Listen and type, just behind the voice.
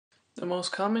The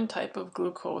most common type of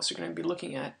glucose you're going to be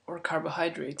looking at, or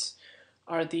carbohydrates,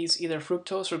 are these either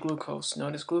fructose or glucose.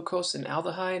 Notice glucose is an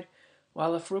aldehyde,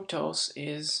 while a fructose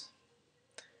is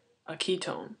a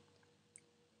ketone.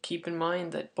 Keep in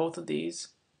mind that both of these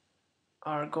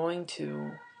are going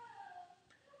to,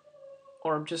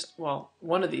 or just, well,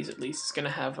 one of these at least is going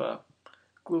to have a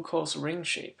glucose ring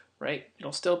shape, right?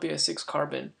 It'll still be a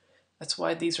 6-carbon. That's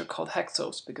why these are called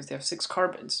hexose, because they have 6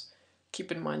 carbons. Keep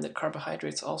in mind that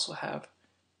carbohydrates also have,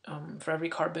 for every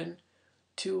carbon,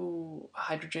 2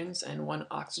 hydrogens and 1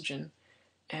 oxygen.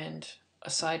 And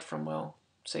aside from, well,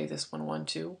 say this 1, 1,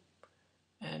 2,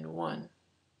 and 1,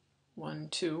 1,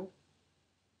 2,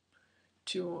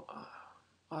 2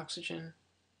 oxygen.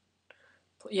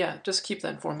 Yeah, just keep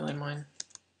that formula in mind.